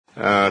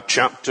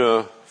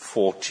chapter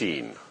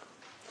 14.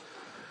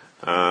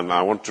 And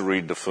I want to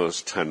read the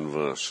first 10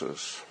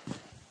 verses.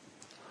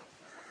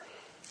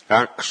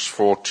 Acts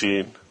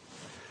 14.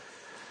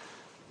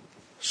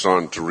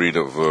 Starting to read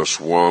at verse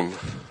 1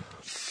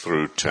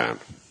 through 10.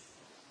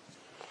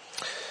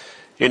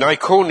 In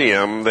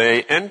Iconium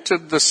they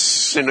entered the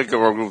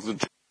synagogue of the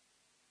Jews,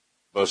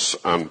 Barnabas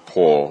and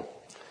Paul,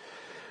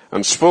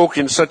 and spoke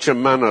in such a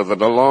manner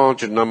that a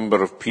large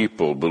number of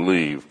people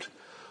believed,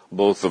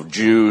 both of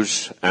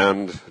Jews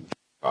and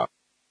Gentiles.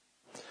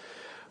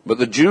 But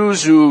the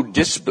Jews who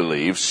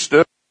disbelieved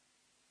stirred.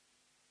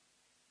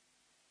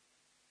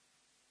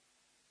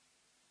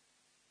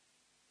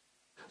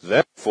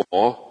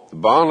 Therefore,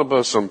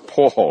 Barnabas and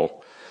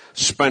Paul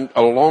spent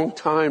a long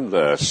time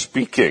there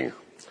speaking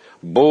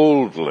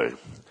boldly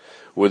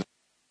with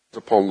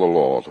upon the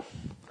Lord,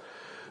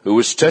 who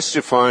was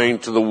testifying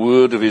to the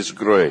word of his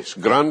grace,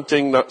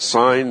 granting that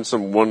signs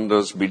and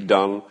wonders be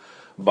done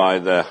by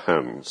their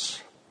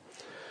hands.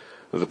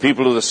 The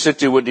people of the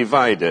city were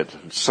divided.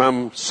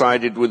 Some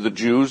sided with the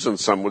Jews and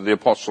some with the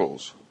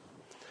apostles.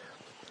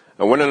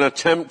 And when an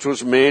attempt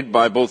was made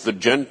by both the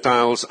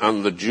Gentiles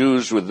and the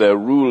Jews with their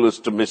rulers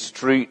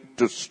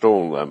to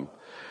stone them,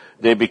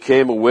 they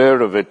became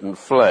aware of it and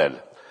fled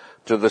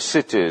to the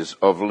cities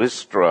of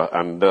Lystra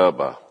and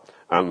Derbe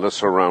and the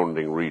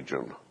surrounding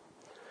region.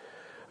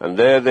 And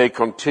there they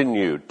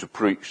continued to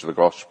preach the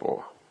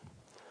gospel.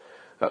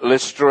 At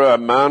Lystra, a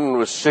man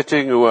was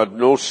sitting who had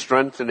no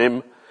strength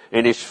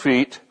in his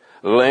feet,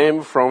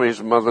 lame from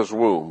his mother's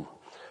womb,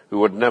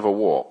 who had never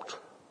walked.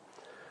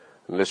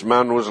 And this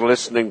man was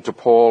listening to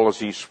Paul as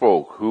he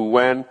spoke, who,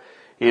 when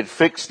he had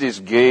fixed his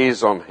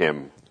gaze on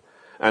him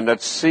and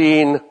had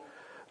seen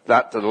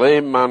that the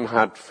lame man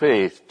had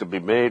faith to be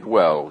made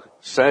well,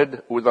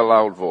 said with a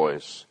loud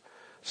voice,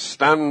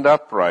 "Stand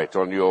upright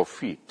on your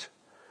feet."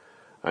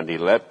 And he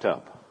leapt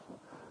up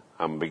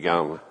and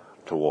began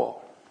to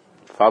walk.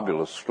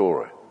 Fabulous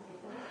story.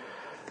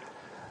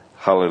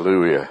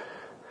 Hallelujah.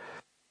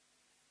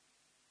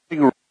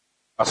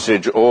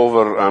 Passage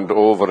over and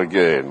over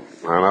again,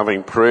 and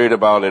having prayed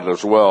about it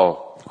as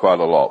well quite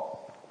a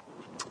lot.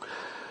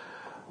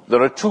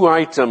 There are two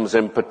items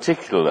in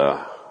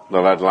particular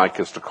that I'd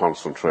like us to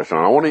concentrate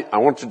on. I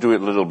want to do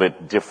it a little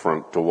bit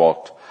different to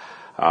what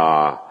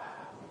our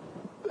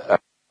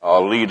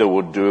leader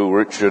would do,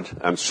 Richard,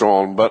 and so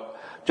on, but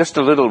just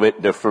a little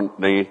bit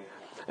differently.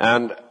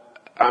 And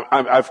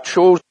I've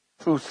chosen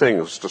two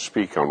things to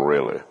speak on,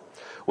 really,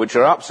 which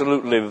are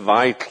absolutely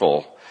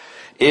vital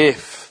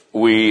if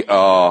we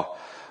are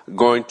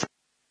going to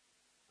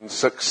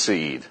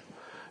succeed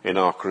in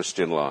our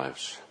Christian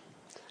lives.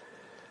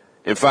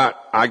 In fact,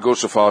 I go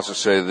so far as to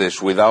say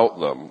this: without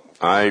them,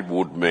 I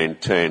would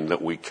maintain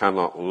that we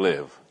cannot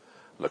live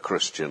the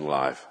Christian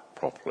life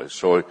properly.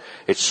 So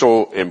it's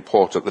so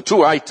important. The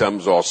two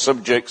items or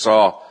subjects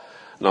are,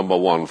 number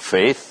one,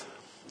 faith,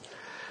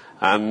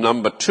 and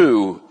number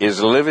two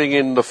is living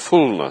in the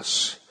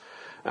fullness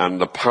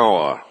and the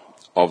power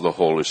of the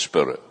Holy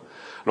Spirit.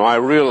 Now, I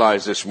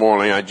realize this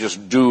morning I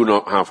just do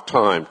not have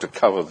time to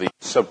cover these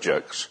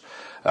subjects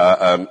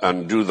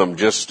and do them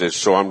justice,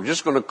 so I'm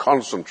just going to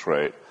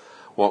concentrate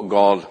what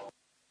God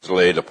has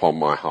laid upon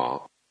my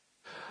heart.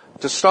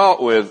 To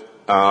start with,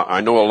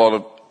 I know a lot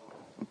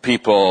of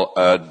people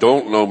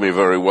don't know me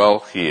very well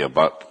here,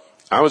 but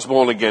I was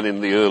born again in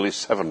the early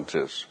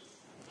 70s.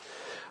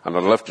 And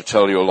I'd love to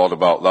tell you a lot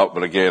about that,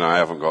 but again, I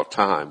haven't got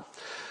time.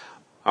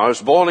 I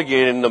was born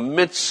again in the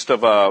midst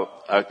of a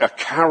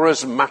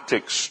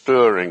charismatic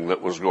stirring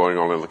that was going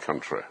on in the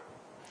country,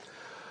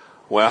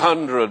 where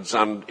hundreds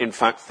and, in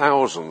fact,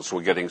 thousands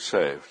were getting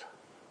saved.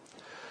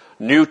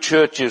 New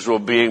churches were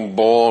being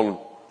born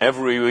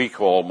every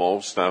week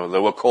almost. Now, they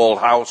were called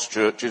house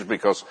churches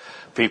because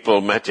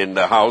people met in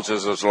their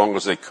houses as long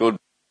as they could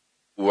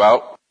go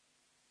out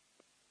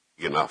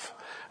enough,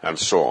 and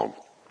so on.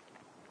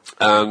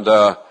 And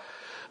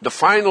the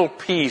final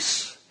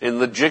piece in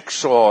the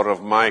jigsaw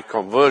of my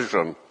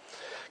conversion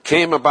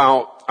came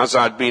about as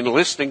I'd been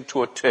listening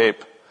to a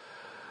tape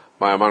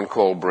by a man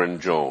called Bryn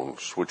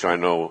Jones, which I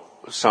know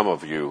some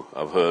of you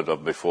have heard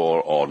of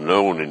before, or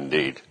known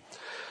indeed,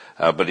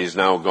 but he's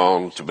now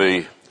gone to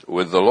be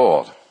with the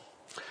Lord.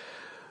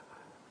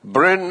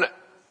 Bryn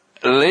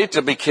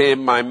later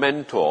became my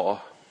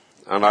mentor,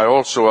 and I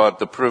also had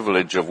the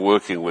privilege of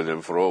working with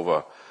him for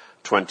over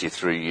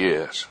 23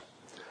 years.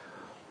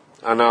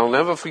 And I'll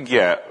never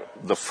forget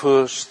the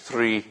first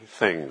three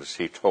things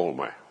he told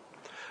me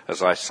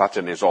as I sat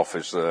in his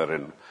office there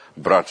in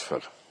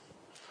Bradford.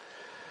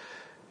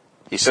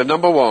 He said,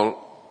 number one,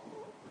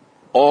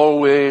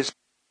 always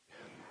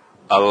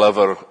a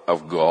lover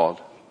of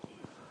God,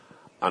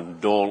 and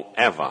don't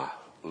ever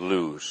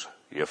lose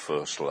your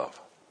first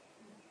love.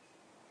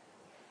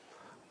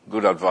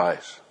 Good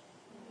advice.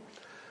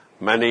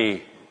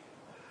 Many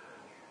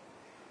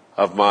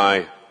of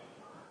my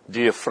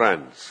dear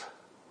friends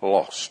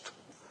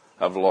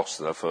have lost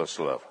their first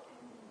love.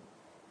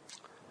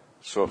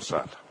 So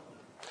sad.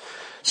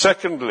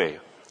 Secondly,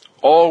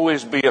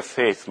 always be a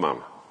faith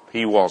man.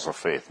 He was a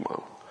faith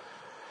man.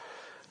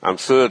 And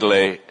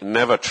thirdly,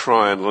 never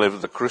try and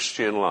live the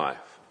Christian life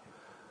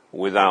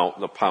without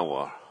the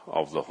power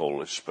of the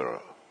Holy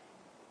Spirit.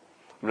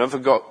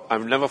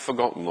 I've never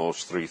forgotten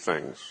those three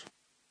things.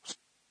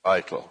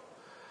 Vital.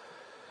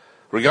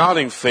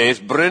 Regarding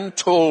faith, Bryn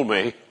told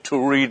me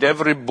to read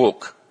every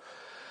book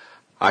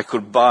I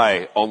could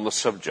buy on the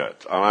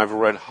subject, and I've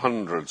read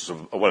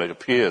it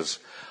appears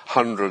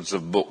hundreds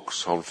of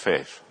books on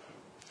faith.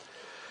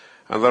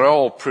 And they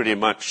all pretty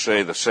much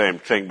say the same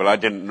thing, but I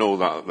didn't know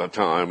that at the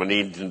time, and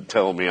he didn't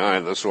tell me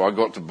either, so I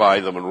got to buy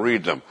them and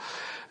read them.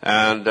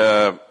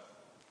 And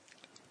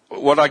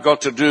what I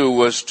got to do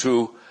was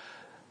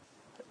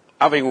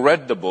having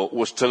read the book,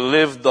 was to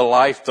live the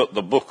life that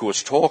the book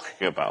was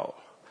talking about.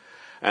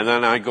 And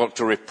then I got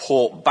to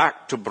report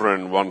back to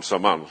Bryn once a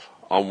month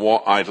on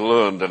what I'd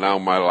learned and how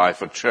my life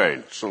had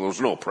changed. So there was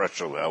no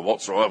pressure there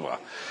whatsoever.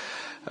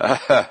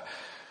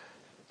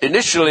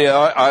 Initially,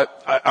 I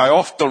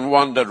often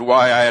wondered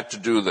why I had to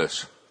do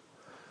this.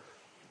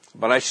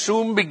 But I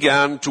soon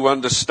began to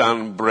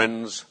understand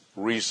Bryn's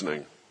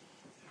reasoning.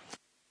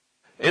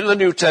 In the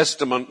New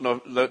Testament,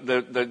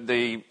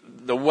 the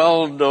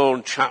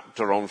well-known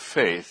chapter on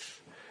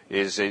faith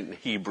is in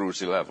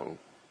Hebrews 11.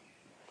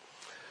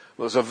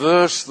 There's a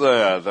verse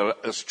there that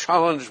has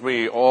challenged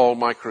me all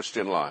my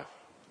Christian life.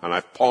 And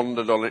I've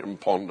pondered on it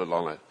and pondered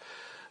on it.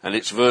 And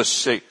it's verse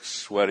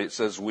 6 where it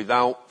says,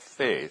 without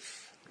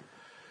faith,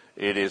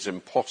 it is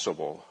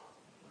impossible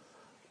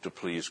to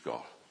please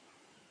God.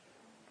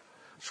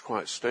 It's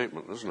quite a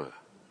statement, isn't it?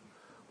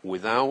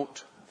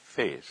 Without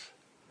faith,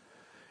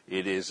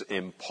 it is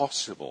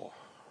impossible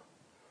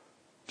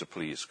to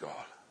please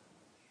God.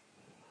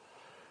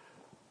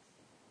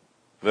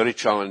 Very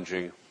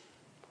challenging.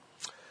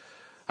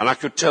 And I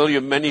could tell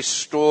you many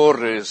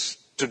stories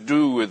to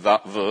do with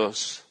that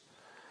verse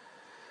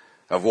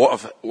of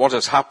what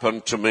has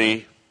happened to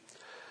me.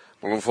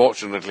 Well,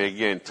 unfortunately,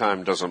 again,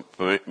 time doesn't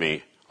permit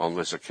me on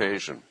this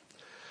occasion.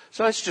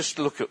 So let's just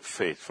look at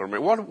faith for a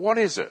minute. What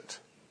is it?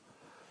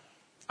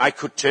 I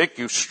could take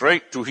you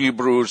straight to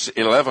Hebrews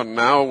 11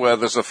 now, where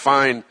there's a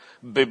fine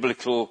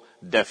biblical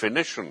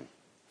definition.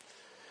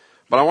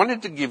 But I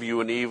wanted to give you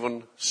an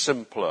even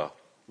simpler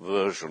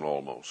version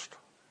almost.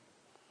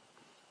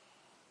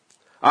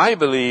 I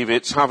believe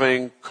it's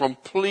having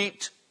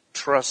complete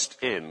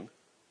trust in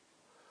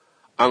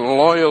and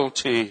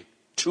loyalty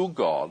to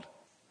God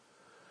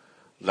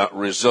that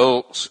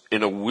results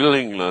in a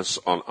willingness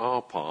on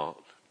our part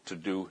to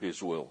do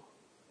His will.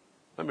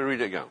 Let me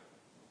read it again.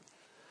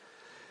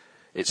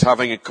 It's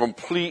having a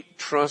complete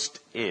trust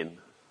in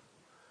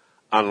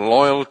and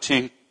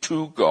loyalty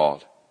to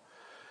God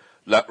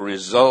that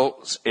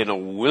results in a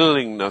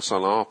willingness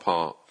on our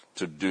part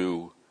to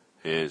do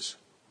His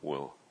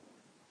will.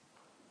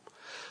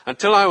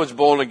 Until I was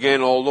born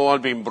again, although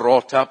I'd been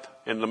brought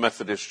up in the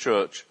Methodist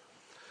Church,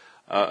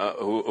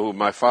 who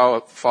my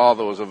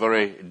father was a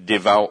very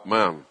devout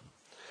man,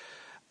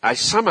 I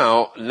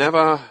somehow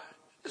never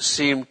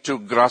seemed to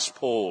grasp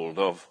hold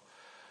of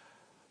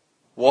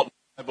what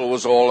the Bible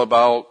was all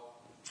about,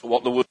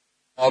 what the Word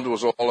of God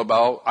was all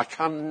about. I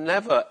can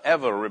never,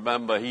 ever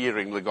remember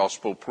hearing the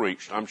gospel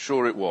preached. I'm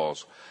sure it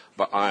was,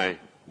 but I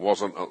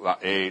wasn't at that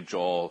age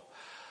or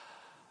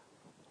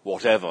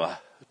whatever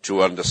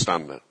to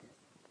understand it.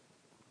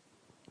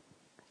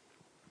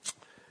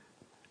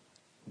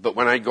 But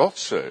when I got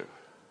saved,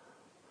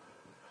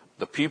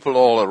 the people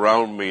all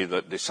around me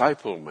that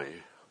discipled me,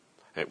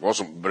 it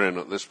wasn't Bryn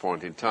at this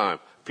point in time,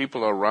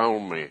 people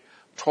around me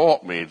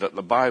taught me that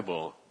the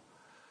Bible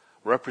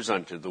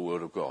represented the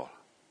Word of God.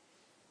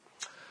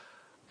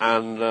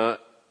 And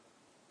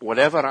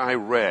whatever I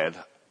read,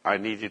 I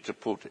needed to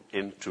put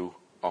into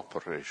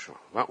operation.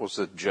 That was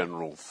the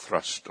general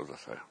thrust of the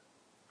thing.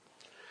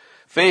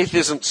 Faith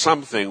isn't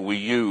something we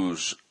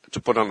use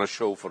to put on a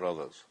show for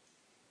others.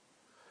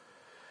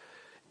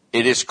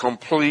 It is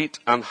complete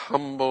and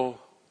humble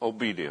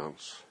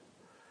obedience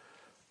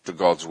to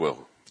God's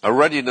will. A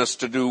readiness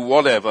to do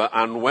whatever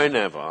and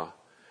whenever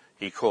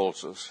He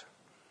calls us.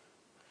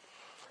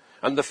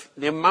 And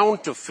the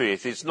amount of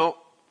faith is not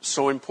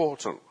so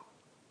important.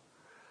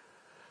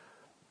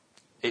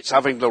 It's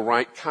having the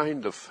right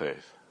kind of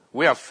faith.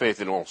 We have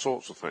faith in all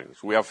sorts of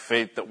things. We have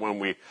faith that when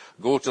we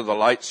go to the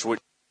light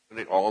switch, turn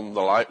it on, the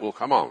light will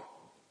come on.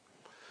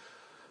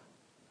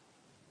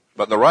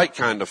 But the right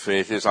kind of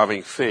faith is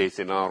having faith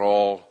in our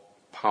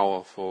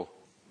all-powerful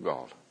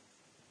God.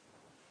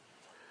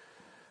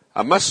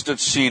 A mustard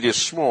seed is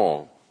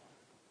small.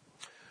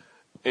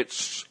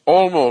 It's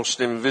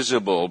almost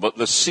invisible, but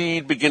the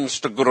seed begins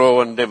to grow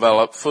and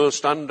develop,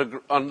 first under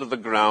the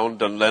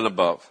ground and then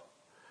above.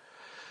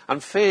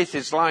 And faith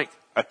is like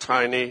a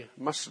tiny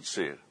mustard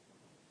seed.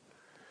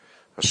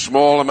 A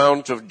small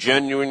amount of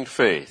genuine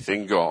faith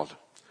in God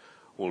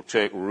will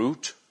take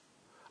root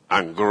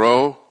and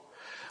grow.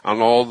 And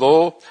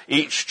although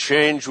each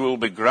change will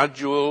be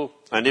gradual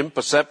and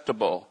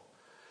imperceptible,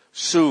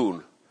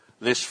 soon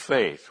this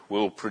faith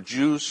will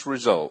produce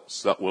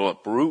results that will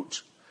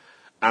uproot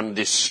and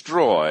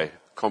destroy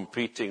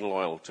competing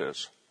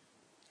loyalties.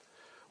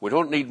 We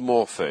don't need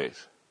more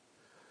faith.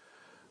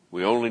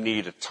 We only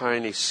need a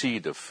tiny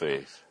seed of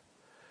faith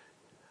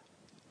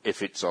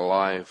if it's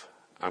alive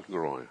and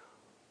growing.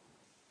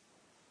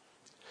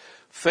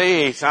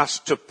 Faith has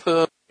to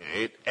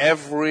permeate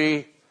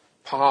every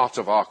part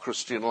of our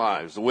Christian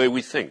lives, the way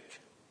we think,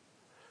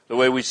 the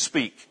way we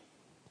speak,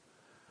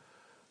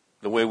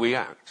 the way we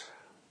act.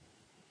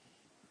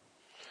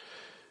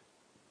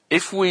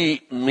 If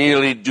we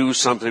merely do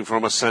something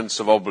from a sense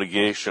of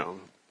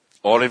obligation,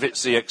 or if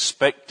it's the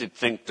expected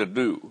thing to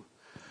do,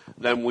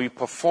 then we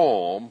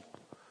perform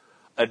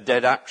a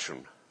dead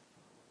action.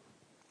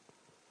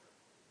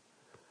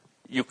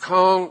 You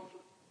can't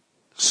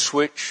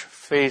switch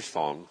faith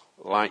on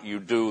like you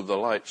do the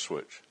light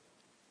switch.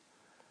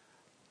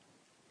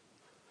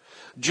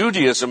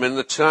 Judaism in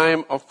the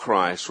time of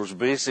Christ was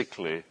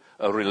basically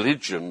a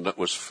religion that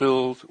was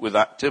filled with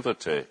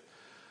activity,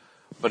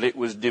 but it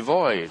was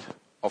devoid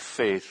of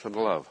faith and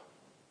love.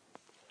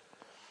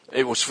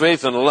 It was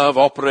faith and love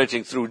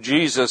operating through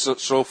Jesus that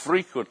so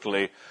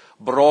frequently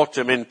brought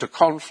him into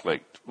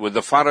conflict with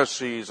the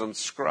Pharisees and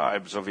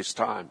scribes of his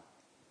time.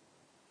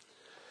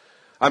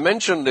 I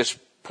mention this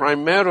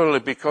primarily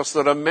because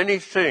there are many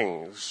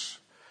things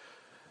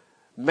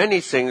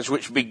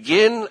which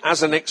begin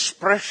as an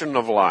expression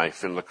of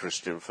life in the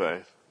Christian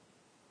faith,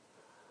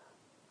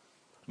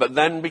 but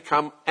then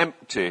become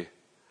empty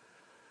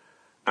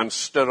and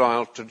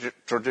sterile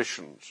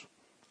traditions.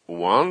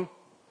 One,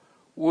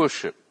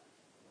 worship.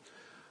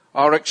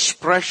 Our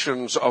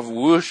expressions of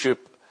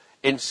worship,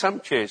 in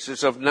some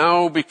cases, have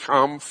now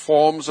become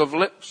forms of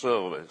lip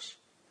service,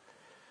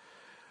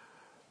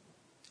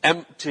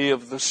 empty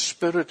of the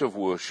spirit of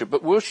worship.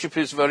 But worship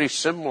is very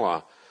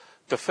similar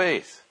to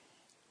faith.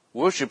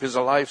 Worship is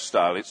a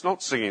lifestyle. It's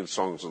not singing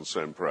songs and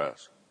saying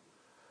prayers.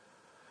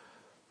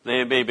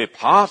 They may be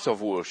part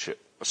of worship,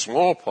 a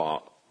small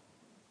part,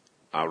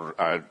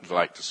 I'd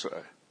like to say.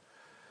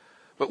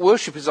 But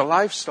worship is a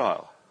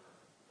lifestyle.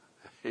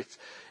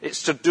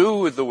 It's to do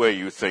with the way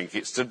you think.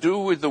 It's to do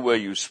with the way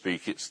you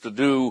speak. It's to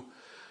do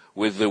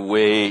with the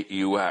way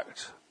you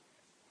act.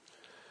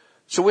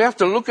 So we have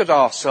to look at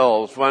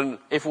ourselves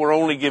if we're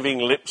only giving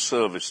lip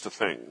service to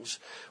things,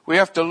 we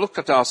have to look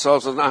at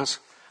ourselves and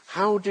ask,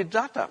 how did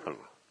that happen?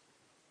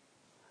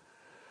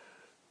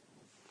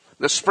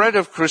 The spread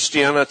of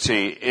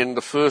Christianity in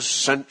the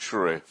first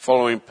century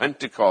following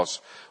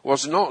Pentecost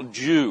was not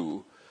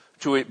due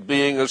to it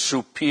being a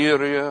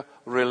superior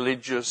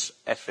religious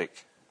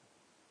ethic.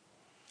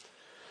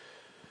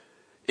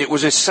 It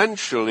was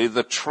essentially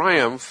the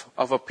triumph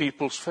of a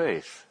people's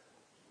faith.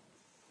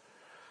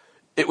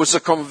 It was a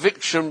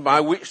conviction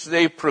by which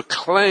they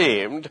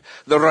proclaimed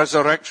the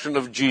resurrection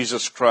of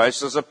Jesus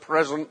Christ as a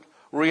present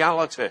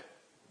reality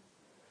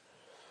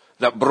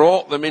that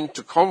brought them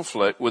into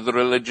conflict with the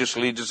religious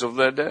leaders of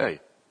their day.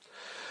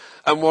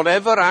 And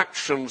whatever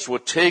actions were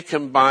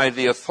taken by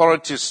the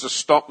authorities to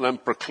stop them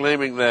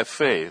proclaiming their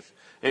faith,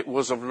 it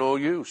was of no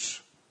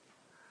use.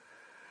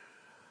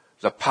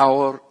 The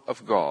power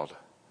of God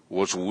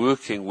was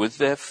working with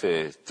their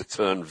faith to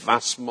turn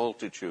vast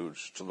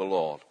multitudes to the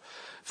Lord.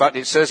 In fact,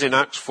 it says in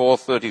Acts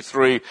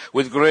 4:33,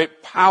 with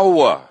great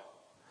power,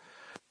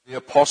 the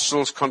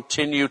apostles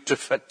continued to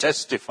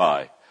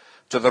testify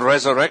to the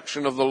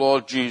resurrection of the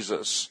Lord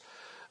Jesus,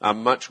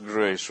 and much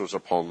grace was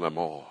upon them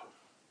all.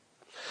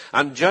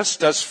 And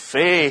just as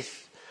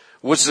faith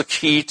was the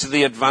key to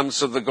the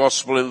advance of the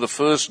gospel in the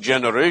first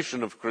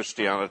generation of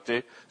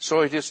Christianity,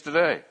 so it is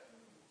today.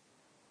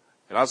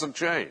 It hasn't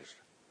changed.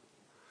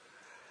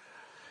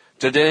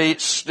 Today,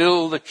 it's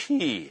still the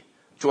key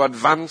to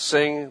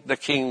advancing the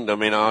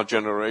kingdom in our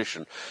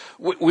generation.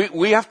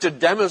 We have to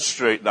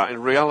demonstrate that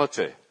in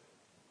reality.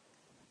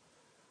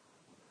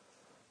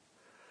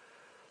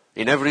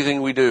 In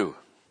everything we do.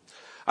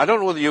 I don't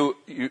know whether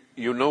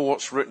you know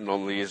what's written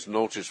on these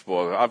notice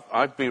boards.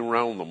 I've been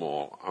round them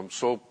all. I'm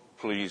so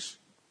pleased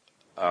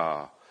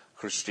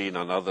Christine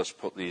and others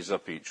put these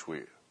up each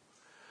week.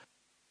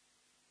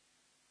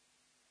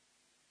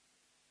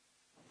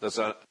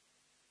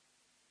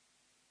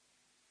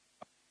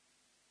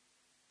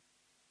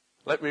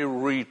 Let me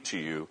read to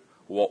you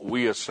what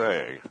we are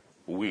saying.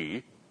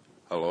 What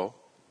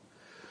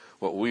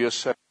we are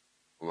saying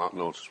on that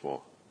notice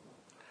board.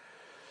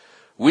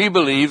 We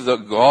believe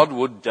that God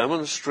would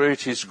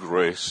demonstrate his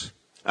grace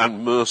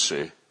and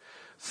mercy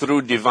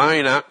through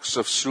divine acts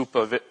of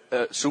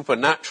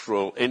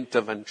supernatural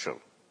intervention.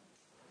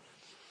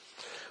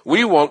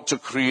 We want to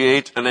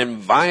create an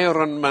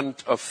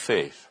environment of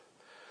faith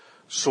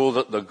so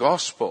that the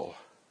gospel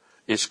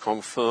is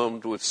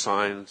confirmed with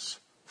signs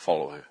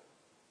following.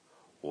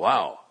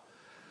 Wow,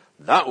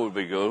 that would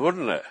be good,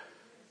 wouldn't it?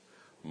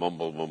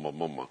 Mumble, mumble,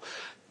 mumble.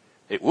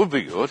 It would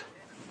be good.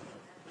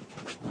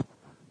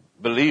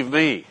 Believe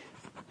me,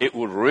 it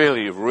would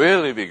really,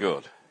 really be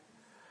good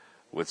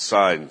with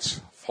signs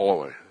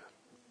following.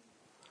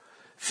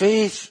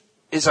 Faith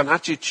is an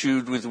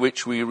attitude with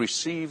which we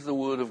receive the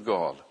word of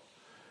God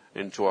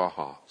into our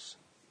hearts.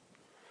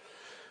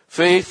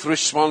 Faith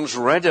responds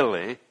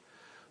readily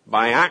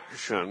by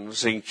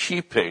actions in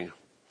keeping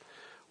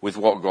with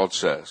what God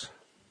says.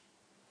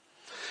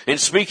 In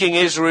speaking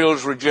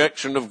Israel's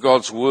rejection of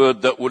God's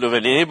word that would have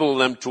enabled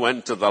them to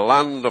enter the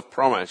land of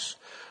promise,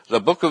 the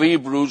book of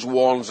Hebrews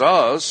warns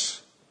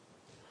us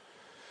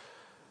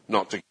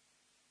not to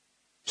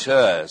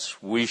tears.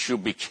 We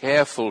should be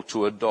careful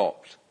to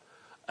adopt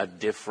a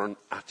different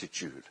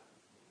attitude.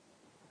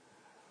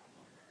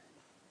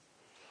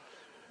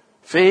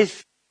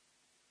 Faith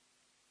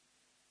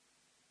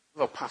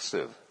is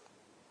passive.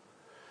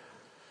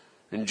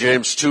 In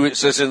James 2 it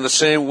says, in the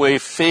same way,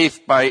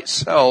 faith by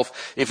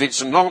itself, if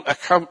it's not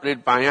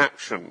accompanied by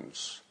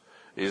actions,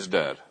 is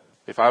dead.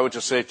 If I were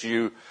to say to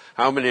you,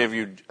 how many of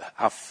you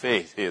have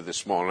faith here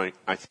this morning?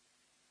 I think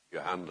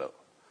your hand up.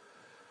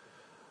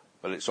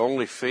 But it's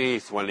only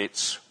faith when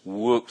it's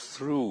worked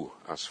through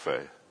as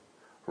faith,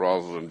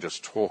 rather than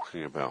just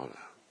talking about it.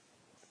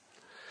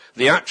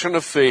 The action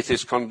of faith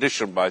is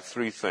conditioned by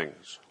three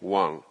things.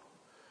 1,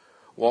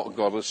 what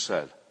God has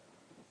said.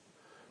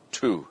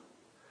 2,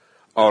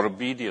 our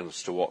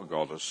obedience to what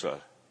God has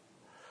said.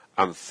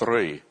 And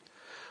 3,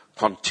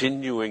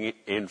 continuing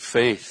in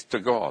faith to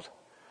God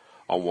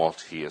on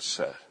what he has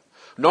said.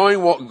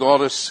 Knowing what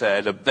God has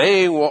said,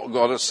 obeying what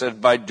God has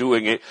said by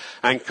doing it,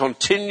 and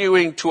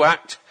continuing to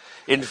act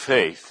in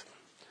faith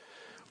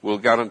will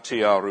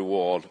guarantee our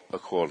reward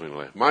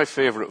accordingly. My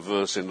favorite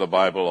verse in the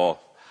Bible, or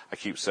I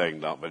keep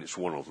saying that, but it's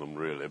one of them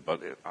really,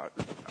 but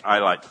I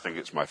like to think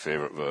it's my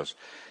favorite verse,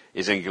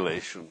 is in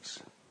Galatians.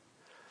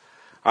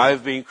 I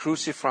have been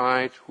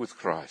crucified with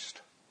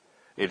Christ.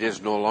 It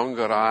is no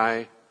longer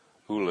I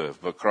who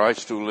live, but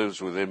Christ who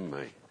lives within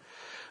me.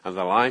 And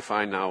the life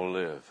I now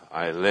live,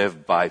 I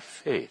live by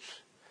faith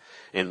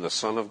in the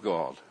Son of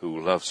God who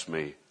loves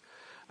me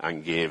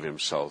and gave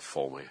himself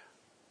for me.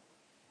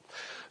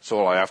 That's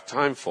all I have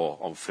time for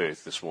on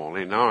faith this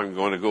morning. Now I'm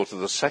going to go to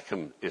the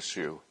second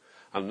issue,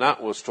 and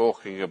that was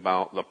talking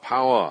about the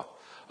power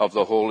of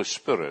the Holy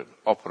Spirit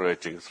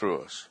operating through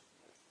us.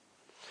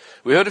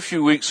 We heard a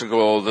few weeks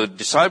ago the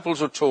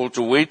disciples were told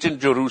to wait in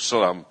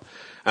Jerusalem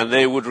and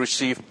they would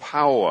receive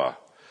power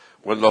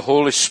when the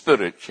Holy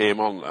Spirit came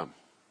on them.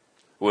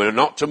 We're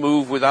not to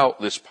move without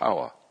this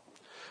power.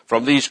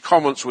 From these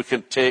comments we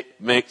can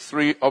make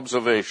 3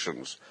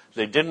 observations.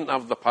 They didn't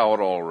have the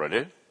power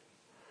already.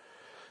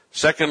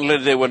 Secondly,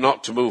 they were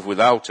not to move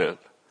without it.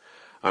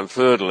 And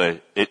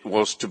thirdly, it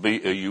was to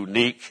be a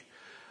unique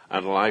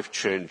and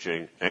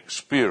life-changing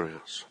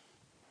experience.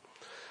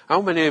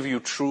 How many of you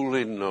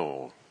truly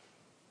know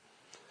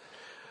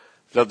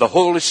that the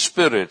Holy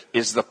Spirit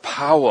is the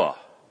power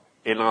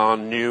in our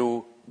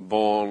new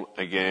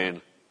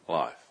born-again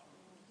life?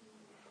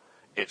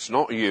 It's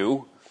not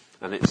you,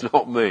 and it's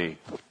not me.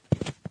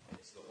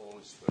 It's the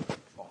Holy Spirit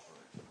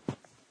offering.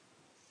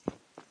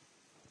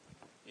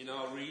 In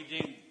our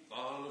reading,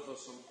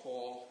 Barnabas and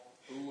Paul,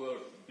 who were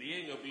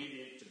being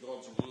obedient to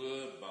God's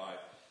word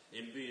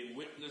in being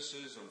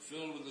witnesses and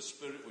filled with the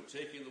Spirit, were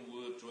taking the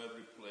word to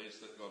every place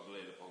that God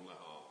laid upon their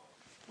heart,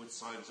 with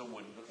signs and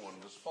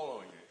wonders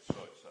following it, so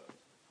it says.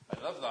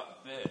 I love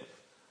that bit.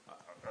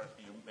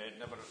 You may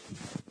never...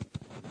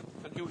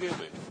 Can you hear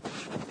me?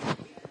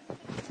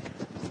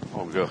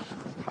 Oh, good.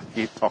 I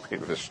keep talking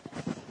this.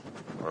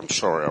 I'm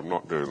sorry, I'm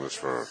not doing this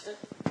for...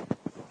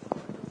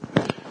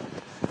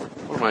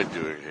 What am I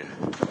doing here?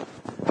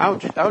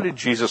 How did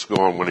Jesus go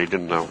on when he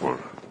didn't have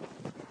one?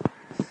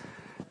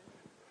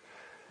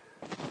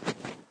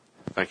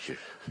 Thank you.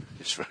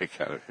 It's very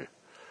kind of you.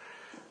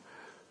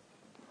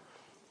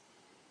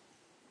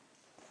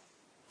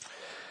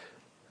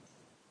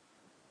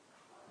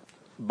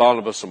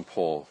 Barnabas and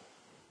Paul.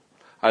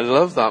 I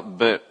love that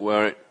bit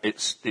where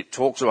it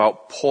talks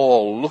about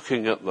Paul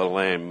looking at the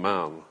lame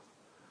man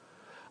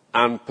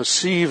and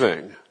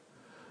perceiving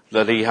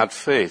that he had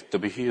faith to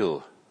be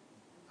healed.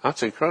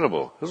 That's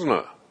incredible, isn't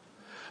it?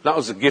 That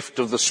was the gift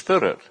of the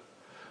Spirit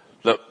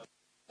that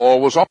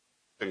Paul was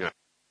operating at.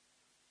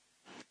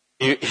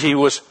 He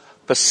was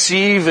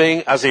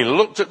perceiving as he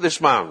looked at this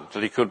man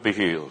that he could be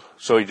healed.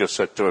 So he just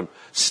said to him,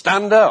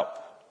 stand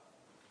up.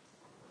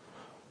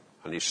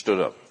 And he stood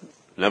up.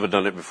 Never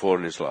done it before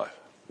in his life.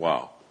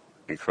 Wow.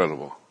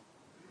 Incredible.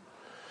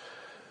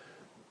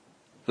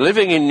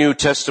 Living in New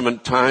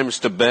Testament times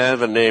to bear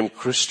the name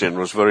Christian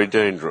was very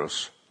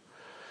dangerous.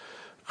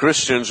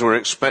 Christians were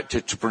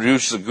expected to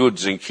produce the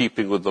goods in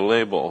keeping with the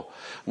label,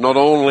 not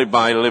only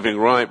by living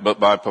right, but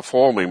by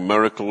performing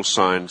miracles,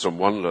 signs, and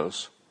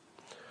wonders.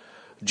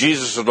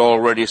 Jesus had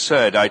already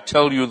said, I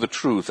tell you the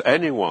truth,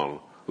 anyone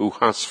who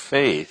has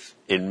faith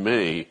in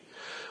me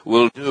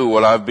will do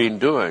what I've been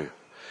doing.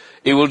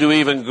 He will do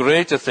even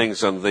greater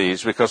things than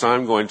these because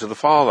I'm going to the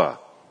Father.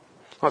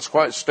 That's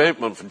quite a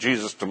statement for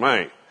Jesus to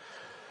make.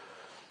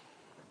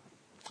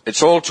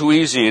 It's all too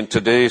easy in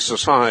today's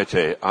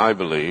society, I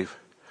believe,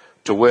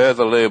 to wear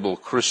the label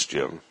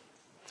Christian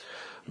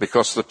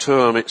because the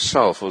term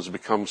itself has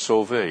become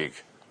so vague.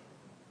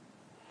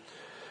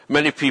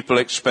 Many people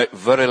expect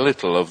very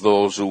little of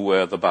those who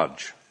wear the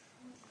badge.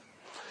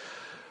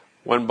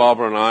 When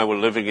Barbara and I were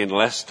living in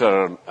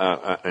Leicester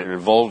and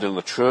involved in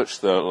the church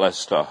there at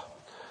Leicester,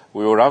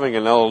 we were having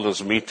an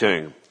elders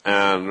meeting,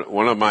 and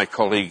one of my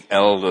colleague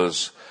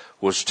elders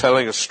was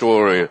telling a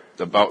story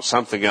about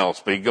something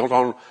else, but he got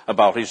on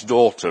about his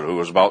daughter, who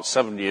was about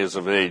 7 years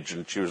of age,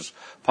 and she was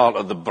part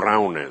of the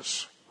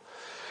Brownies.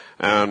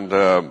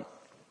 And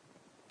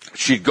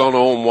she'd gone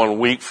home one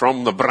week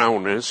from the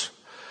Brownies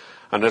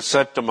and had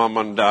said to Mum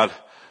and Dad,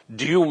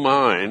 do you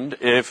mind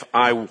if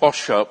I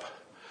wash up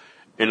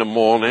in the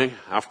morning,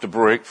 after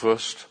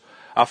breakfast,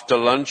 after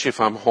lunch if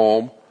I'm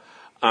home,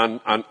 and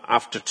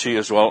after tea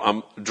as well,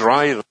 and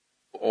dry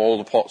all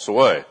the pots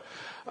away?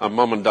 And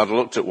Mum and Dad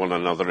looked at one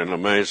another in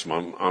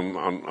amazement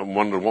and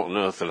wondered what on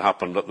earth had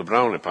happened at the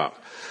Brownie Pack,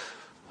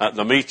 at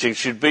the meeting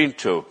she'd been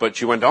to. But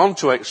she went on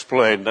to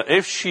explain that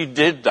if she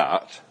did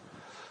that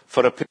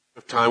for a period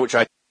of time, which I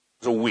think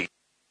was a week,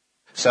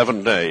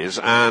 7 days,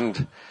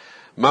 and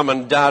Mum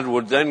and Dad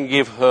would then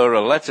give her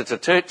a letter to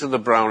take to the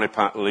Brownie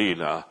Pack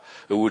leader,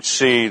 who would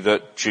see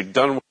that she'd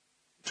done what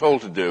she was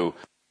told to do,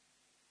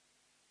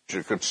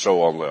 she could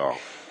so on there.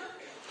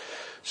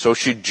 So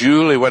she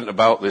duly went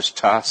about this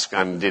task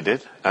and did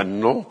it, and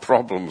no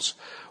problems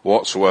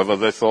whatsoever.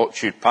 They thought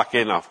she'd pack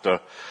in after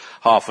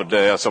half a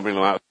day or something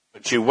like that.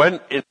 But she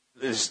went in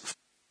this,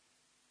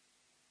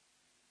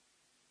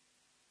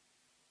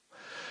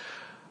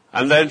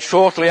 and then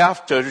shortly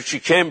after she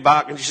came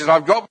back and she said,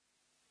 I've got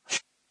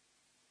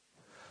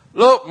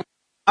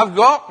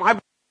my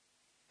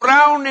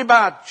brownie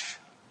badge.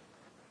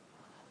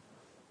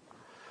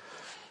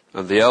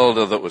 And the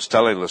elder that was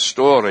telling the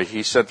story,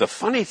 he said, the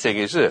funny thing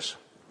is this,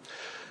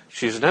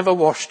 she's never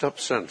washed up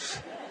since.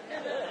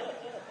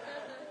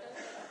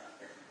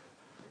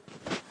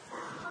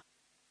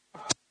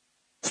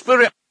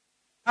 Spirit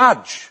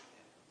badge.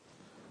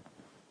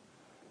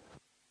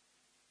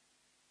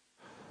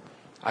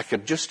 I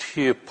could just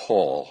hear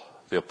Paul,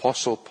 the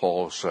Apostle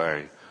Paul,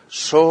 saying,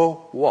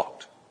 so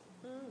what?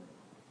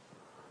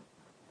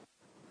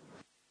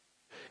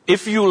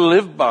 If you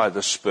live by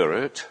the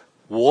Spirit,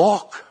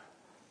 walk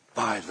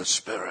by the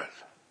Spirit.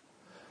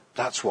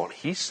 That's what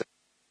he said.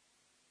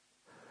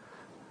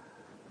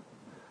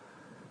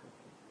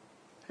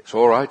 It's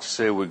all right to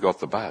say we've got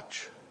the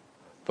badge,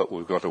 but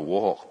we've got to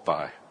walk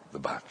by the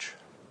badge.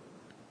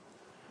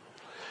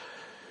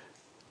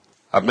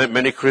 I've met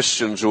many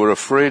Christians who are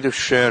afraid of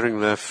sharing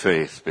their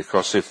faith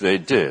because if they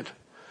did,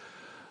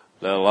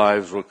 their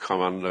lives would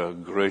come under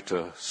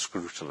greater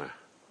scrutiny.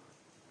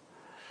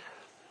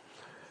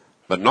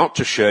 But not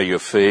to share your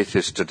faith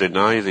is to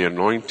deny the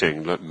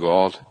anointing that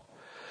God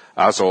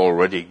has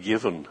already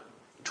given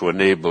to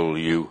enable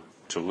you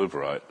to live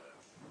right.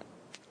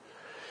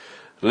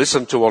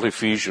 Listen to what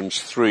Ephesians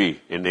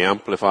 3 in the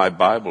Amplified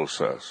Bible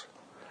says.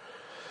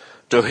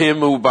 To him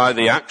who by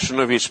the action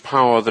of his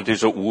power that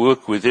is at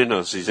work within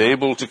us is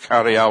able to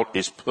carry out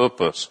his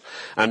purpose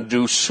and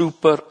do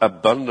super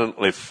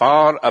abundantly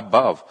far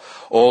above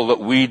all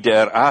that we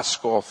dare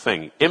ask or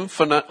think,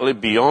 infinitely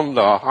beyond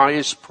our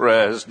highest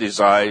prayers,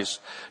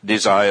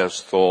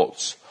 desires,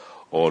 thoughts,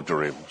 or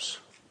dreams.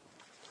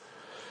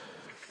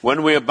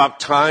 When we are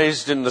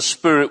baptized in the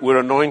Spirit, we're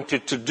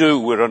anointed to do,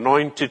 we're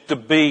anointed to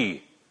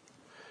be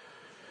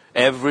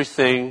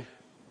everything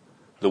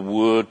the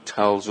Word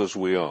tells us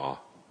we are.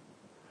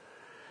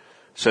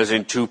 It says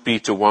in 2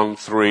 Peter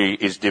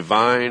 1:3, his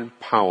divine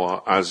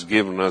power has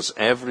given us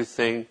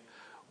everything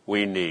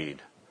we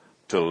need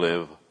to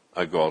live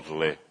a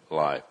godly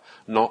life.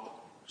 Not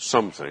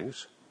some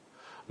things,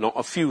 not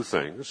a few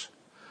things,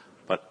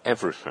 but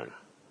everything.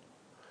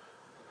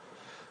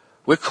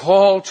 We're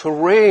called to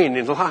reign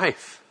in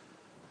life.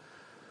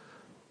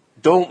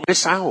 Don't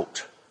miss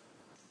out.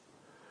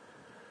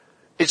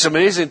 It's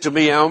amazing to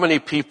me how many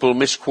people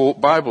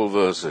misquote Bible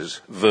verses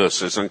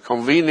and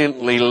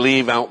conveniently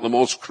leave out the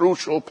most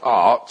crucial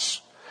parts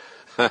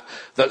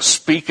that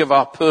speak of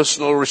our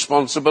personal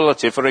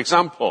responsibility. For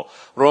example,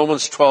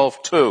 Romans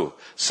 12:2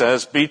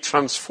 says, be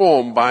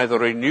transformed by the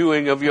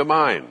renewing of your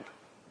mind.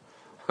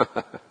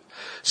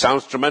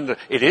 Sounds tremendous.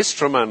 It is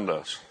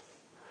tremendous.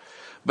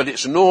 But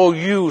it's no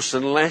use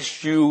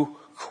unless you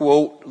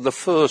quote the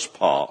first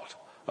part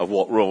of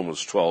what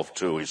Romans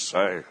 12:2 is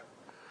saying.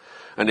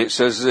 And it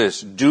says this,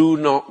 do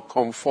not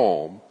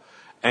conform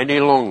any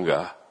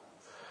longer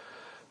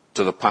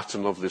to the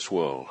pattern of this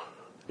world.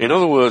 In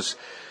other words,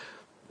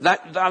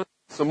 that's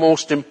the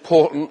most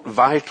important,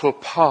 vital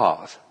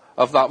part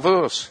of that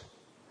verse.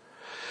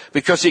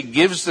 Because it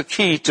gives the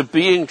key to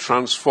being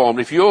transformed.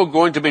 If you're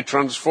going to be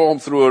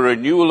transformed through a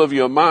renewal of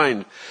your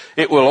mind,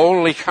 it will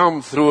only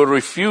come through a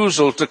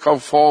refusal to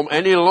conform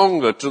any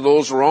longer to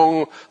those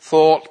wrong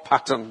thought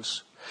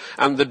patterns.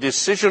 And the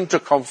decision to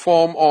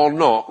conform or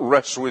not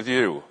rests with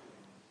you.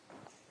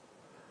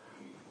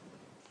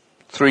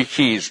 3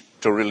 keys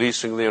to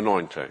releasing the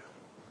anointing.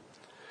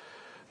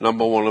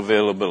 Number 1,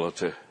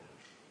 availability.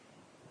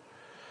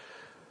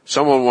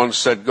 Someone once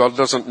said God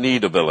doesn't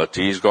need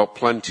ability, he's got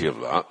plenty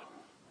of that.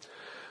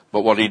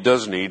 But what he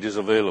does need is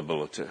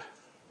availability.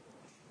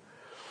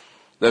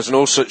 There's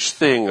no such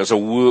thing as a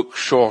work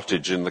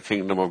shortage in the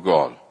kingdom of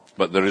God,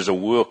 but there is a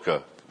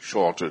worker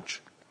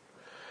shortage.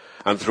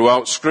 And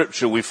throughout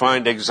Scripture we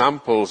find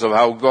examples of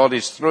how God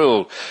is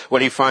thrilled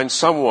when he finds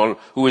someone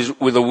who is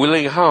with a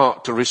willing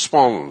heart to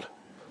respond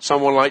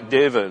Someone like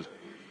David,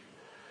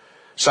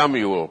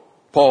 Samuel,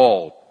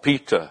 Paul,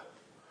 Peter,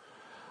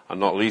 and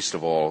not least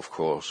of all, of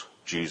course,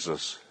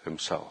 Jesus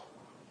himself.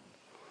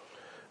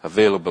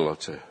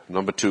 Availability.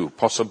 Number 2,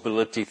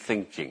 possibility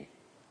thinking.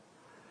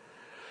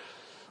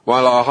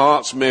 While our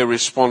hearts may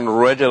respond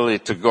readily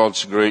to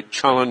God's great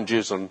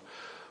challenges and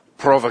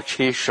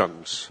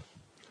provocations,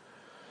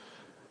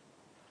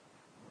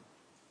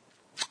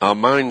 our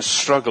minds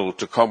struggle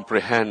to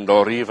comprehend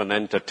or even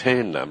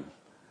entertain them.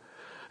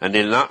 And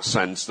in that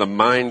sense, the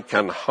mind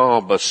can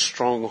harbor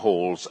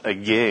strongholds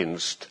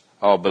against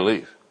our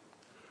belief.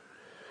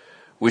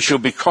 We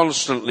should be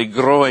constantly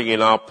growing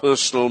in our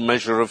personal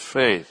measure of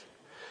faith,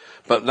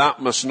 but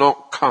that must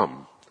not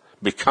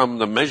become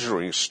the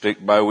measuring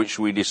stick by which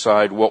we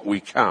decide what we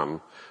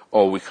can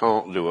or we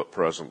can't do at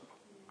present.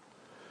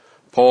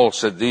 Paul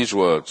said these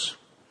words.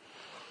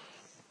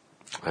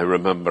 I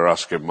remember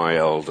asking my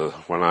elder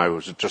when I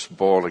was just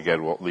born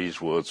again what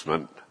these words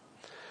meant.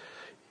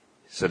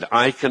 He said,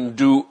 I can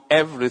do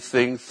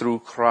everything through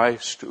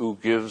Christ who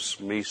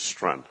gives me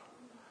strength.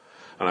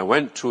 And I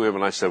went to him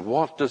and I said,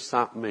 what does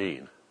that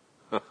mean?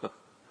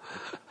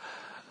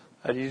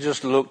 And he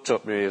just looked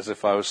at me as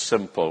if I was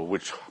simple,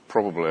 which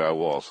probably I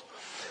was.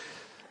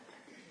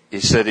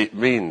 He said, it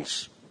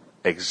means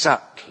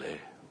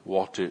exactly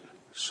what it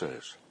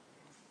says.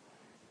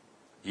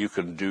 You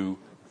can do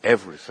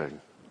everything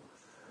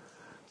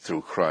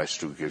through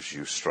Christ who gives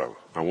you strength.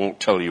 I won't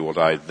tell you what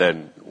I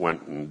then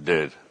went and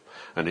did,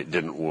 and it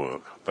didn't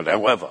work. But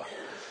however,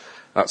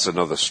 that's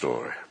another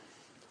story.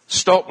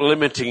 Stop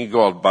limiting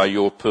God by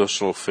your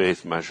personal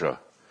faith measure.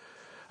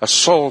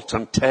 Assault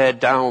and tear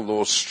down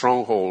those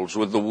strongholds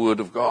with the Word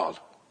of God.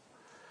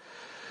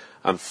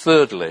 And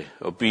thirdly,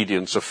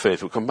 obedience of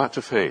faith. We'll come back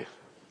to faith.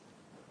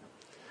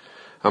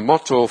 A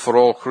motto for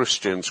all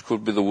Christians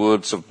could be the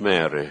words of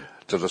Mary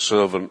to the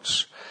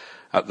servants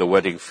at the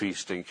wedding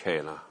feast in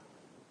Cana.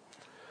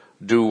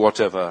 Do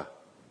whatever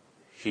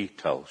he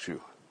tells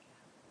you.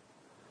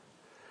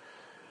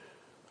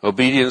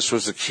 Obedience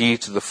was the key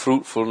to the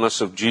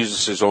fruitfulness of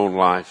Jesus' own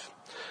life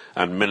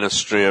and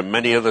ministry and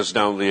many others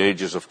down the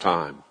ages of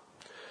time.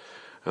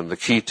 And the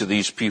key to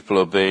these people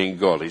obeying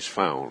God is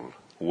found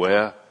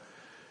where?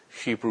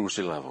 Hebrews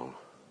 11.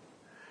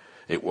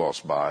 It was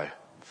by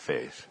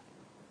faith.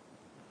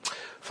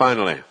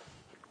 Finally,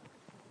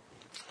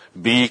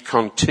 be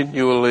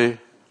continually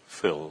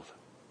filled.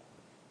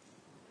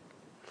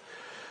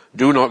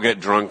 Do not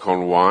get drunk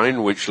on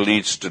wine, which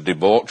leads to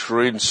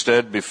debauchery.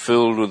 Instead, be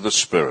filled with the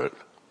Spirit.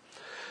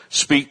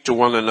 Speak to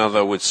one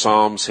another with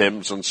psalms,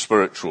 hymns, and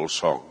spiritual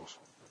songs.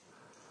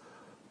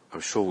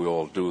 I'm sure we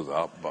all do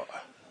that, but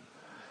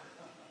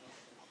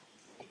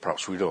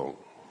perhaps we don't.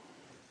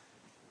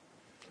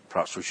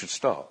 Perhaps we should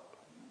start.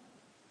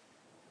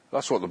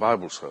 That's what the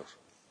Bible says.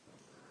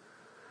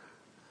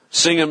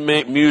 Sing and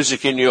make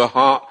music in your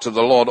heart to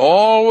the Lord,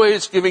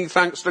 always giving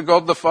thanks to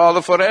God the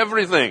Father for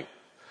everything.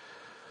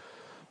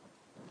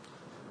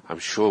 I'm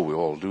sure we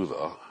all do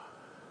that.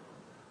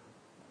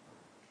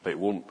 But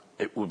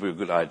it would be a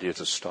good idea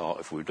to start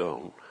if we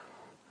don't.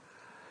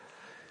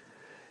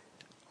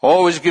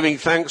 Always giving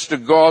thanks to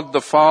God the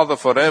Father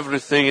for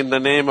everything in the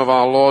name of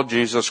our Lord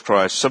Jesus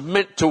Christ.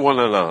 Submit to one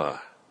another.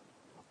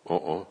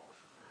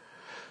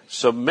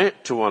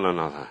 Submit to one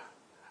another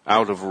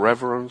out of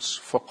reverence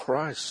for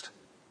Christ.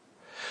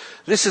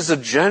 This is a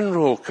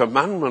general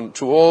commandment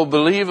to all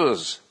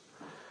believers.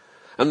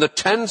 And the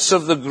tense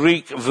of the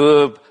Greek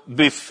verb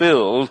be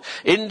filled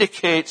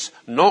indicates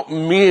not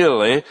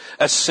merely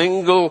a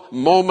single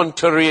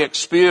momentary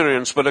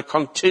experience, but a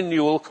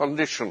continual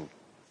condition.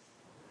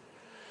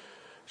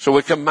 So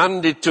we're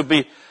commanded to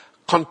be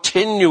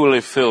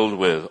continually filled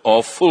with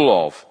or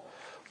full of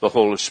the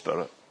Holy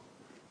Spirit.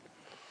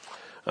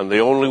 And the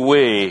only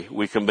way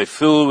we can be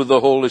filled with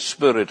the Holy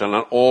Spirit and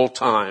at all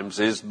times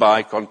is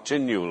by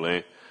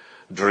continually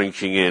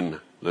drinking in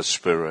the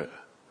Spirit.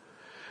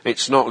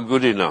 It's not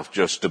good enough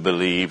just to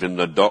believe in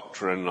the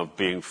doctrine of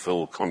being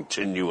filled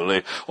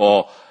continually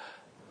or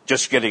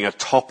just getting a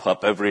top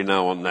up every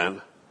now and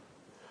then.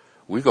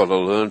 We've got to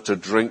learn to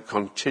drink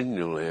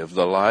continually of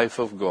the life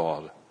of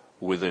God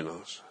within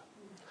us.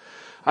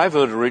 I've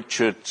heard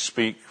Richard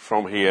speak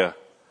from here,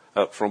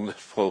 from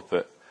this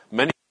pulpit,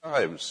 many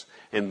times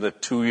in the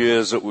 2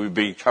 years that we've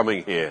been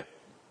coming here.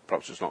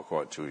 Perhaps it's not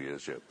quite 2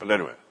 years yet, but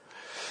anyway.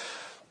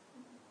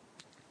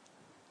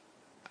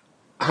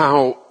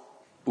 How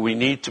we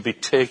need to be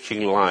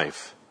taking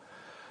life.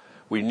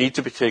 We need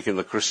to be taking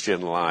the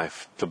Christian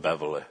life to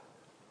Beverley.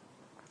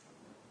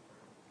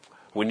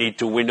 We need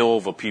to win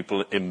over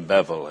people in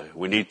Beverley.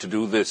 We need to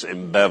do this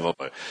in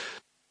Beverley.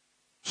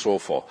 So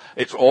forth.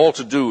 It's all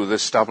to do with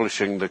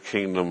establishing the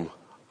kingdom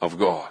of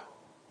God.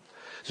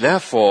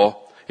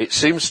 Therefore, it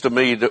seems to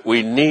me that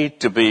we need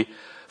to be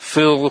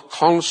filled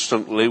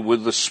constantly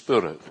with the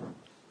Spirit.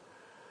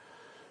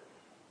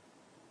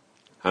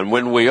 And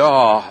when we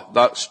are,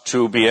 that's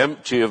to be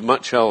empty of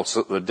much else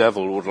that the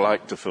devil would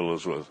like to fill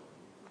us with.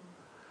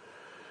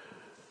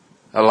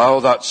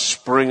 Allow that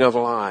spring of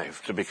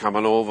life to become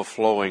an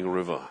overflowing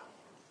river.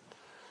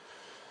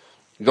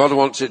 God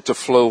wants it to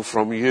flow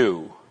from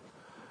you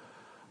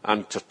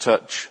and to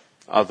touch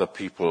other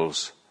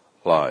people's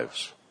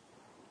lives.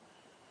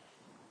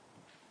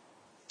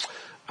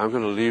 I'm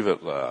going to leave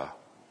it there.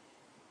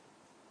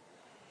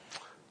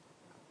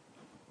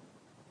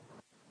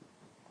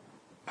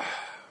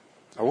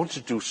 I want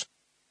to do something,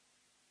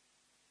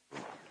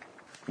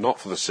 not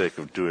for the sake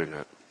of doing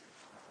it.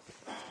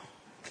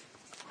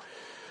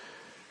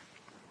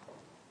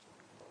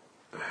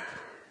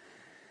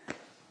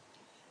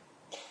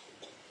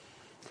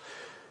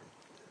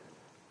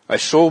 I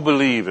so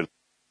believe in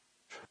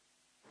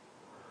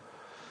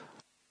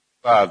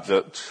glad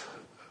that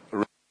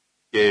Rick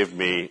gave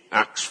me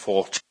Acts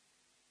 14.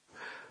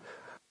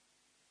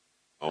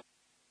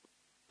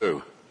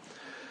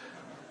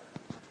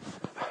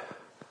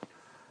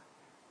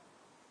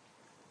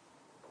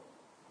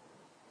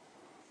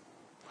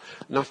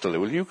 Natalie,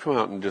 will you come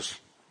out and just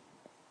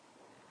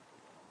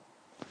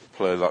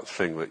play that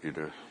thing that you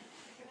do?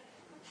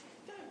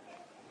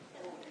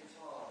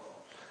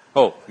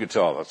 Oh,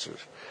 guitar, that's it.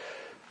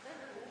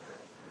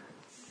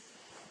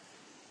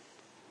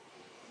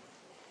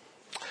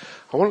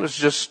 I want us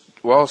just,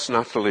 whilst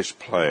Natalie's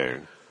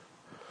playing,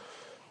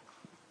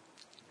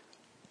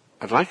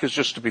 I'd like us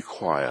just to be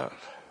quiet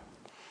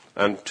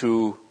and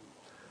to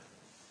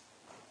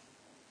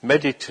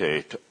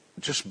meditate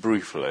just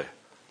briefly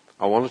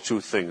on one or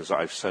two things that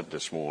I've said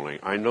this morning.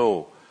 I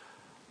know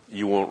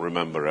you won't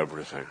remember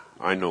everything.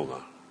 I know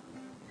that.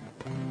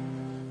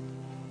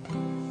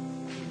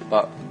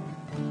 But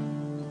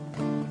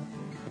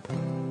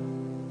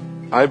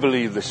I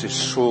believe this is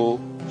so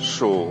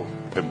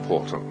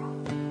important.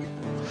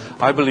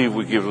 I believe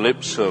we give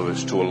lip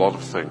service to a lot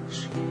of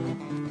things.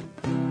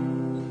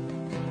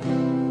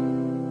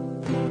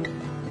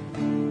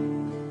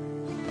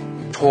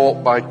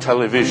 Taught by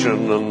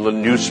television and the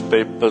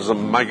newspapers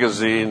and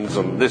magazines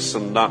and this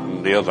and that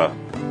and the other.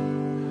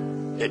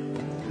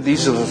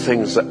 These are the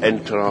things that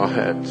enter our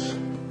heads.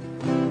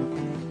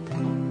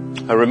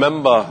 I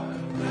remember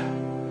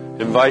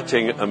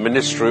inviting a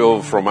ministry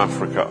over from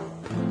Africa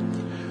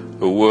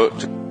who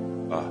worked in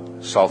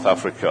South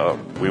Africa.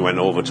 We went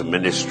over to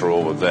minister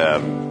over there.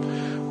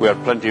 And we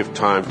had plenty of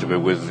time to be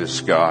with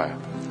this guy.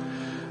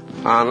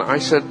 And I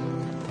said,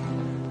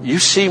 you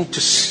seem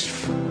to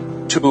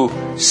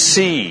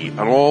see an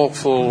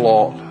awful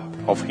lot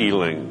of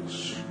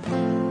healings.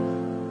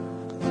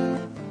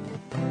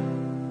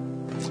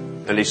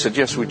 And he said,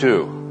 yes, we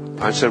do.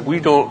 I said, we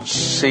don't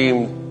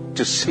seem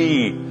to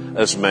see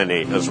as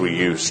many as we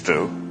used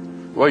to.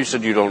 Well, he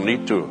said, you don't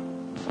need to.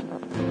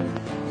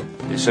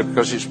 He said,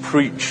 because it's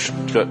preached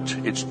that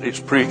it's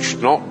preached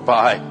not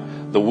by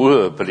the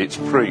word, but it's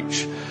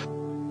preached.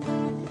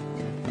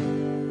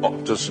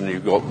 Doctors, and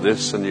you've got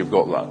this and you've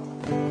got that.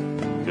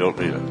 You don't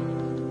need it.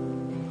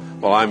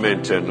 Well, I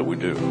maintain that we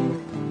do.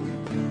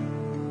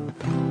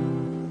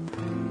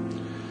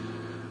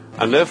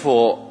 And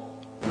therefore,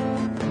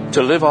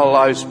 to live our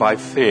lives by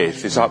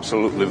faith is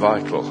absolutely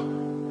vital.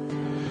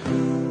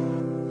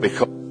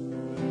 Because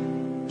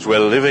we're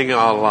living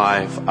our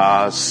life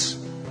as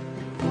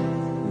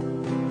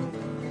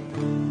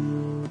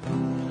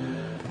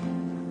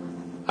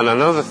and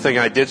another thing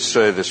I did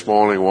say this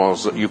morning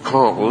was that you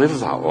can't live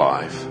that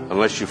life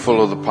unless you're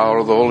full of the power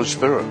of the Holy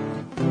Spirit.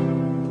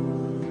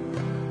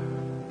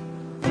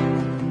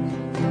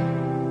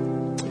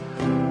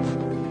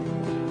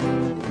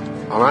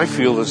 And I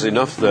feel there's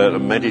enough there to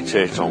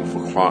meditate on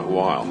for quite a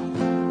while.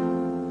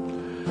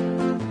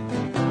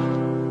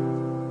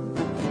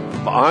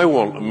 But I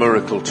want a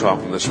miracle to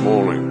happen this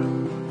morning.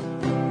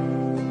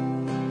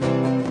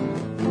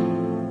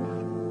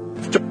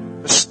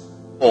 Just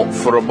stop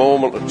for a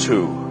moment or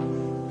two.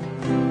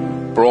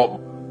 Brought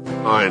to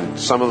mind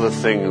some of the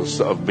things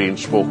that have been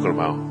spoken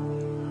about.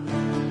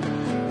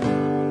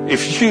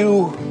 If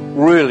you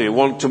really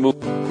want to move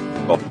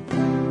on,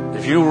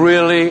 if you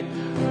really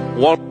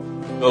want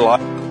to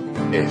life,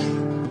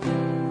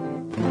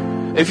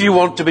 if you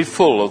want to be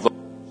full of the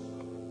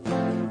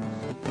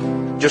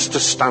just to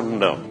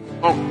stand up,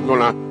 I'm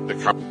not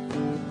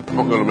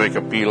going to make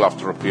appeal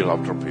after appeal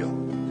after appeal.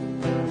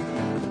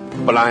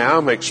 But I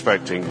am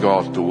expecting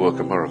God to work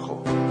a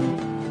miracle.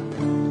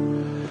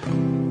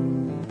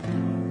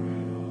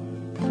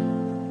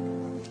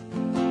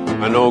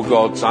 I know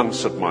God's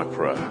answered my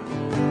prayer.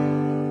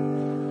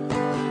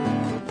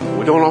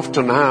 We don't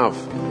often have,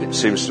 it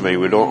seems to me,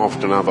 we don't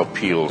often have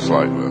appeals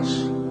like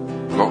this.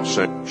 I'm not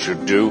saying we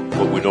should do,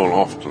 but we don't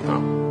often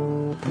have.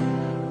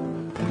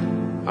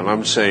 And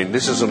I'm saying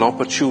this is an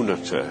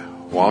opportunity.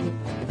 What?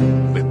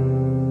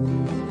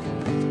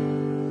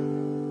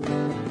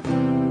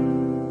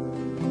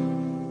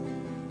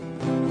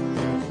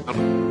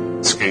 I'm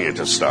asking you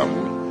to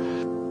stand.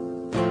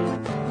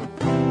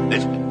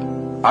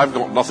 I've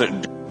got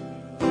nothing to do.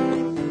 I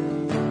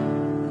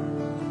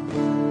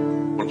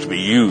want to be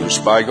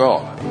used by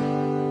God.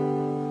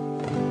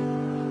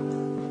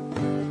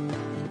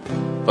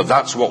 But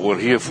that's what we're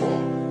here for.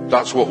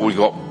 That's what we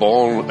got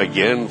born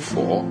again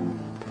for.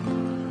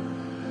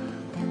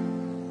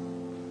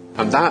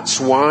 And that's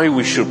why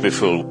we should be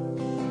filled.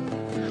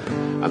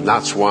 And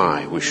that's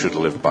why we should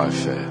live by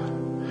faith.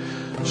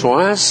 So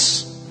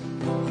as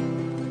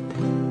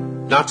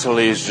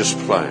Natalie is just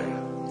playing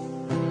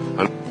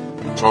a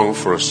song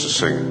for us to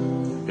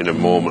sing in a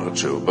moment or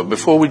two, but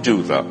before we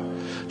do that,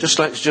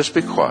 let's just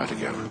be quiet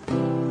again.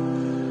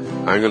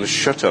 I'm going to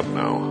shut up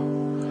now,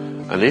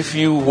 and if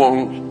you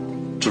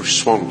want to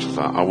respond to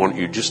that, I want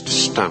you just to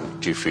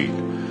stand to your feet,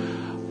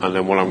 and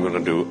then what I'm going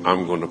to do,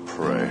 I'm going to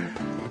pray.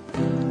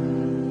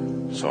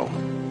 So,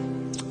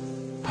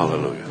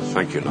 hallelujah.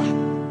 Thank you,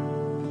 Lord.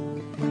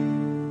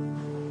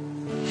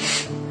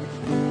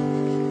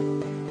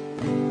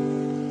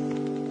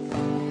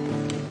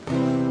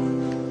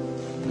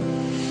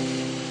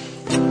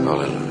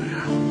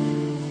 Hallelujah.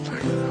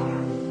 Thank you,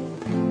 Lord.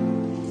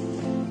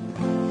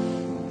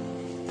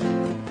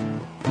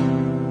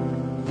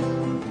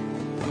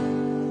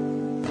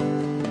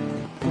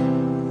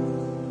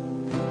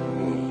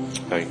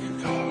 Thank you,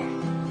 God.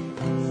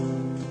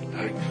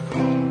 Thank you,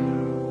 God.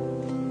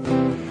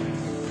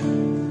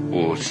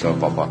 Oh,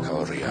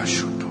 Sababakaria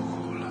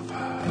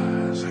Shutukulava.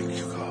 Thank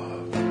you, God.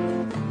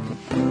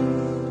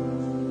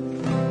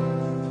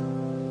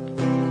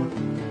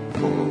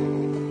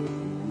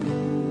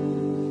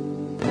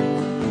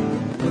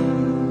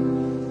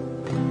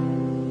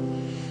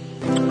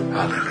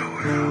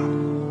 Hallelujah.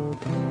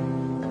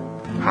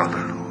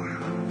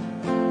 Hallelujah.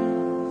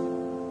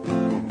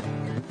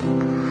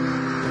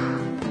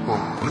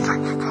 Oh,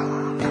 thank you, God.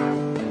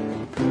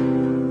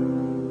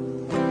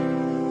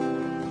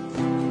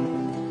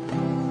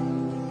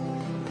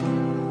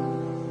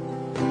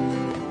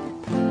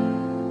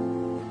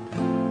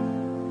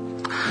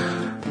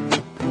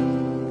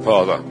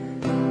 Father,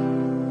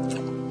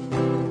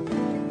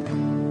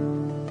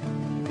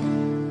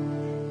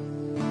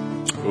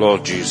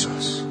 Lord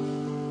Jesus,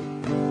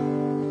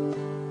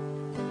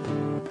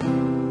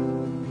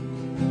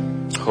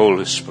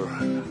 Holy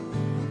Spirit,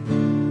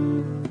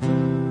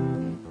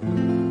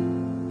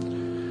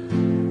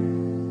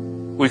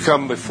 we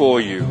come before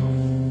you.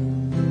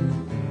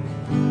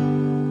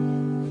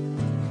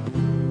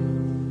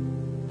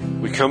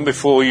 We come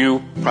before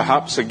you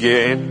perhaps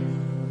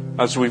again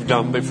as we've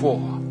done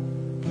before.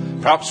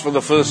 Perhaps for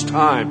the first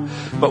time,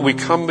 but we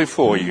come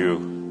before you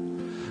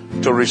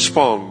to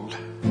respond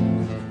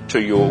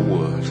to your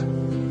word.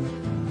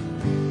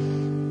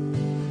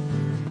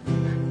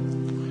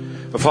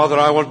 But Father,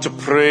 I want to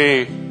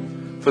pray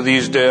for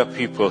these dear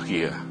people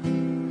here.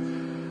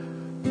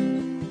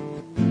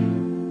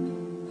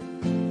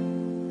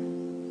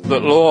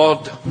 That,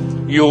 Lord,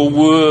 your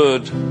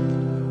word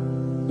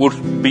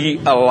would be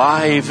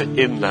alive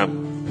in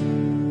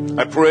them.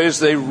 I pray as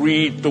they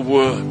read the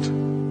word,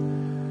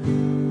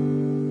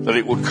 that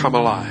it would come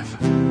alive.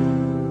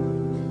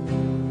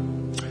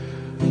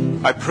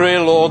 I pray,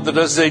 Lord, that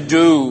as they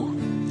do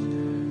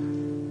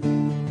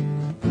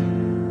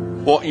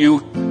what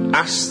you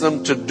ask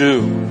them to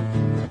do,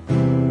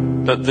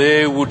 that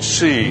they would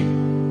see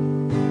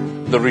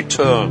the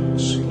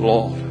returns,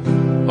 Lord,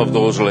 of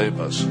those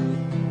labors.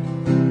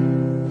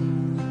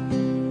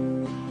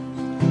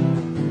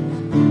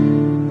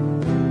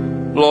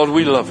 Lord,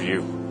 we love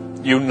you.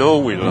 You know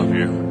we love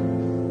you.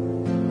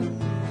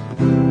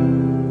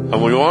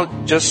 And we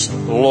want just,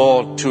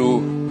 Lord,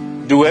 to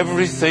do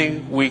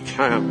everything we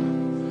can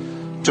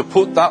to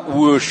put that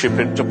worship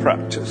into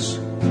practice.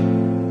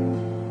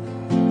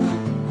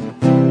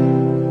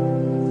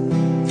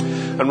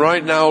 And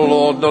right now,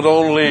 Lord, not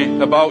only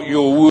about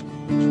your word,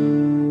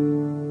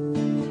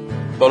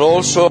 but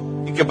also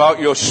think about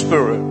your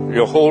Spirit,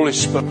 your Holy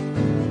Spirit.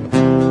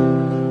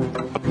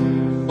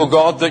 Oh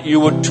God, that you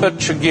would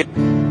touch again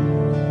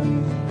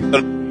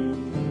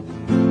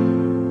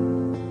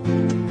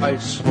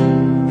twice,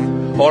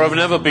 or have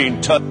never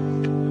been touched.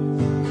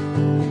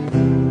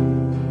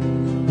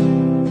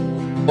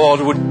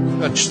 Lord, would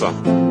touch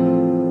them.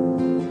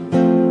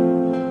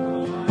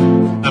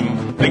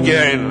 And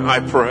again, I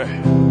pray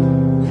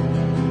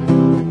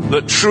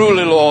that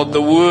truly, Lord,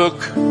 the work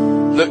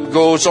that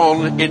goes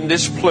on in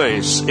this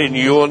place in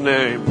your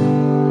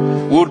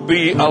name would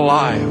be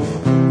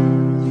alive.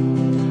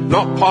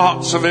 Not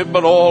parts of it,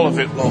 but all of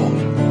it,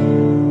 Lord.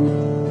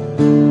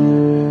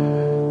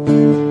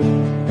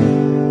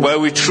 Where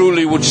we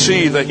truly would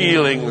see the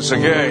healings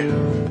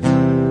again.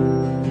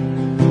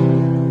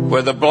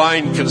 Where the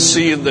blind can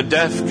see and the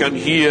deaf can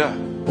hear.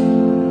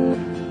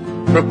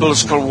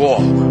 Cripples can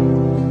walk.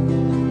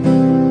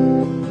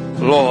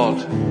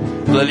 Lord,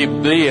 let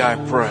it be, I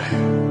pray.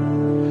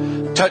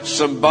 Touch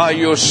them by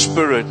your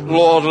Spirit.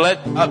 Lord,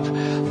 let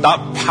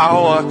that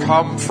power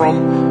come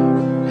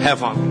from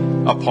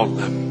heaven upon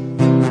them.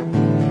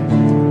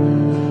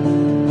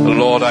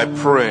 Lord, I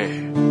pray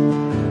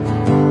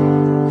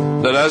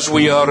that as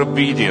we are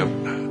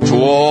obedient to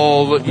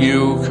all that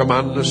you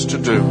command us to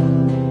do,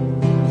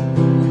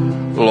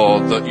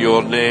 Lord, that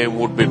your name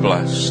would be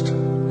blessed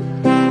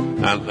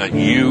and that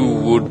you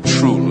would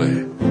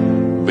truly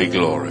be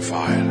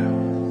glorified.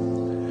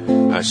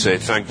 I say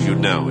thank you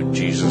now in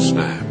Jesus'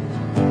 name.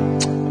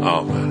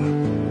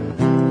 Amen.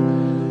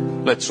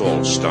 Let's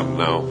all stand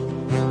now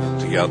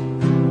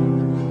together.